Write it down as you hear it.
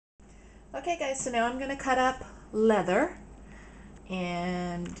Okay guys, so now I'm going to cut up leather,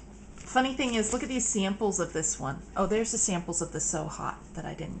 and funny thing is, look at these samples of this one. Oh, there's the samples of the So Hot that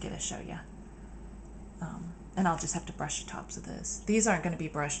I didn't get to show you. And I'll just have to brush the tops of this. These aren't going to be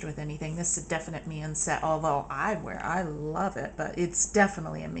brushed with anything. This is a definite man set, although I love it, but it's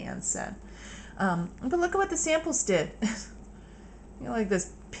definitely a man set. But look at what the samples did. You know, like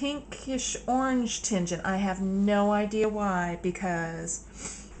this pinkish orange tinge, and I have no idea why,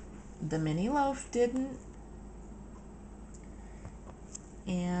 because the mini loaf didn't,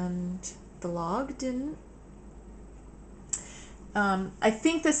 and the log didn't. I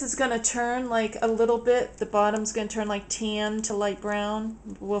think this is going to turn like a little bit. The bottom's going to turn like tan to light brown.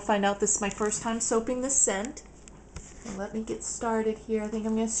 We'll find out. This is my first time soaping this scent. So let me get started here. I think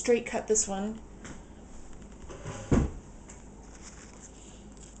I'm going to straight cut this one.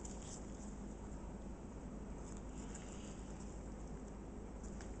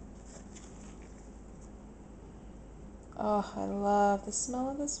 Oh, I love the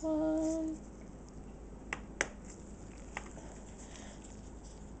smell of this one.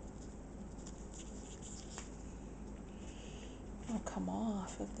 Oh, come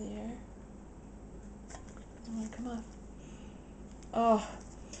off of there. Doesn't want to come off. Oh,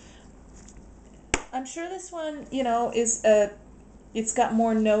 I'm sure this one, you know, it's got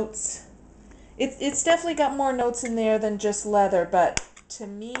more notes. It's definitely got more notes in there than just leather, but to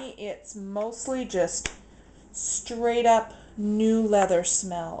me, it's mostly just straight up new leather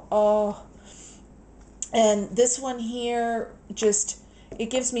smell. Oh, and this one here just, it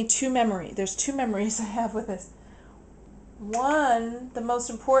gives me two memories. There's two memories I have with this. One, the most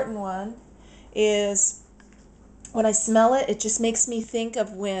important one, is when I smell it, it just makes me think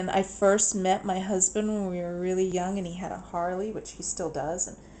of when I first met my husband when we were really young, and he had a Harley, which he still does,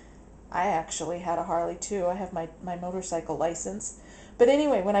 and I actually had a Harley too. I have my motorcycle license. But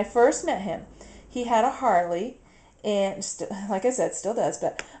anyway, when I first met him, he had a Harley, and like I said, still does,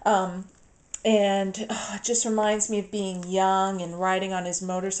 but and it just reminds me of being young and riding on his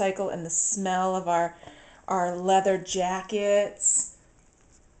motorcycle, and the smell of our leather jackets.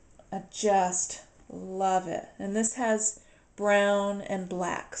 I just love it. And this has brown and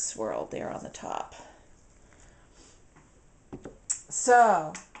black swirled there on the top.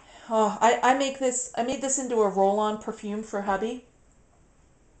 So, oh, I made this into a roll-on perfume for hubby.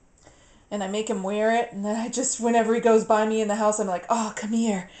 And I make him wear it, and then I just, whenever he goes by me in the house, I'm like, oh, come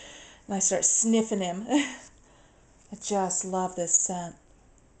here. And I start sniffing him. I just love this scent.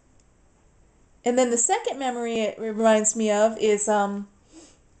 And then the second memory it reminds me of is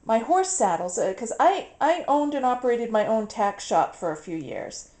my horse saddles, because I owned and operated my own tack shop for a few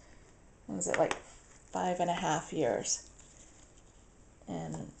years. Was it like 5.5 years?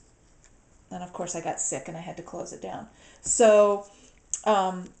 And then, of course, I got sick and I had to close it down. So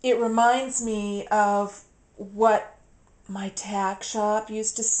it reminds me of what my tack shop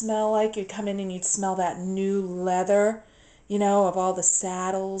used to smell like. You'd come in and you'd smell that new leather, you know, of all the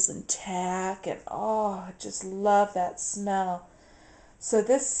saddles and tack. And oh, I just love that smell. So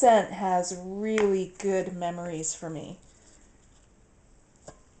this scent has really good memories for me.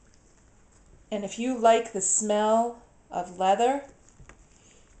 And if you like the smell of leather,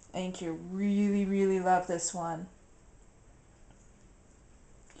 I think you really, really love this one.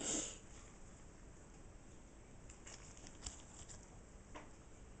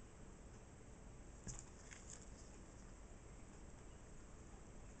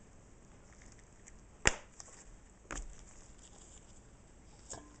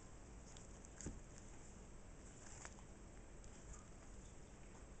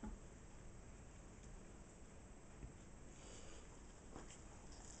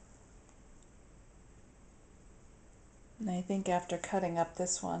 And I think after cutting up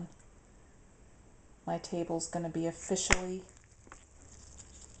this one, my table's going to be officially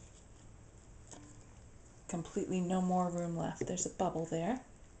completely no more room left. There's a bubble there.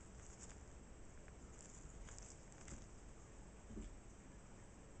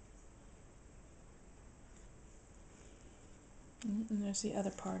 And there's the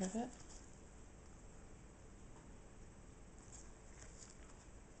other part of it.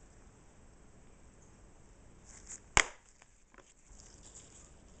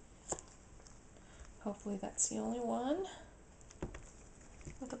 Hopefully that's the only one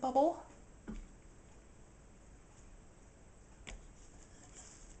with a bubble.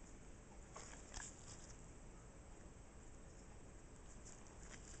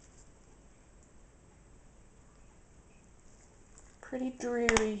 Pretty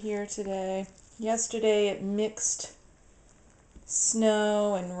dreary here today. Yesterday it mixed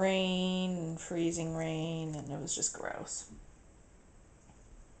snow and rain and freezing rain, and it was just gross.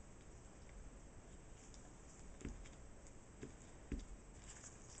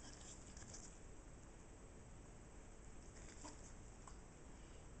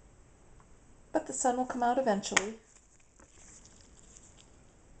 the sun will come out eventually.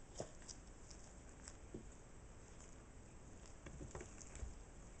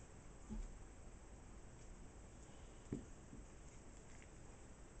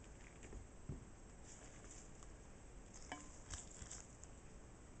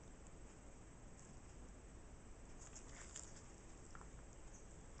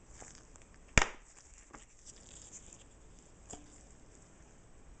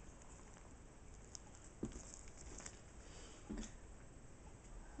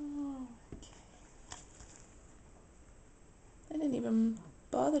 I didn't even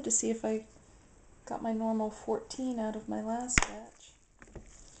bother to see if I got my normal 14 out of my last batch.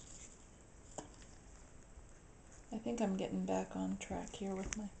 I think I'm getting back on track here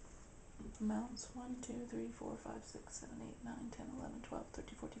with my amounts. 1, 2, 3, 4, 5, 6, 7, 8, 9, 10, 11, 12,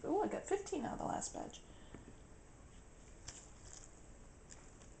 13, 14. Oh, I got 15 out of the last batch.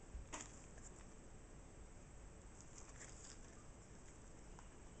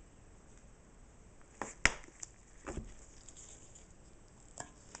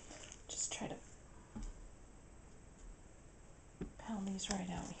 Just try to pound these right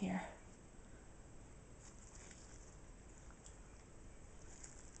out here.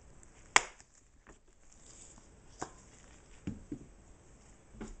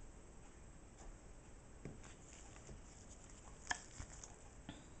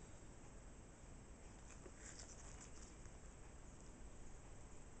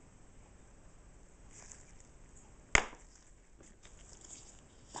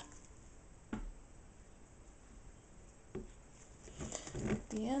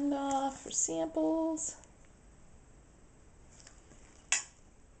 The end off for samples.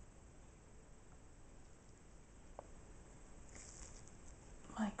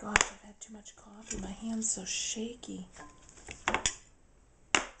 My gosh, I've had too much coffee. My hand's so shaky. Cut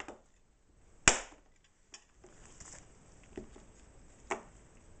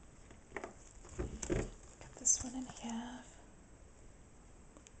this one in half.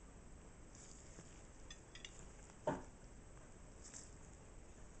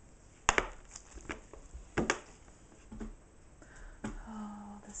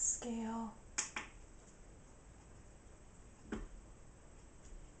 Oh, the scale.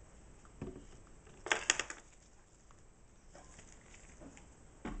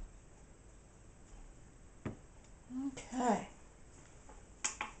 Okay.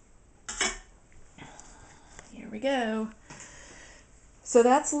 Here we go. So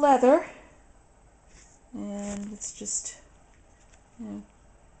that's leather. And it's just, you know,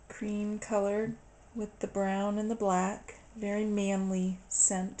 cream colored with the brown and the black. Very manly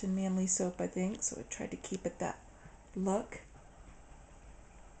scent and manly soap, I think. So I tried to keep it that look.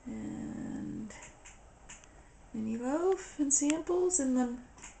 And mini loaf and samples, and then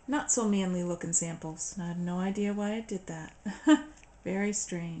not so manly looking samples. I have no idea why I did that. Very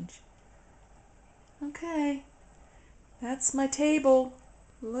strange. Okay, that's my table.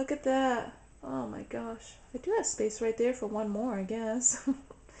 Look at that. Oh my gosh. I do have space right there for one more, I guess.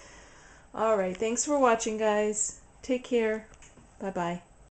 Alright, thanks for watching, guys. Take care. Bye-bye.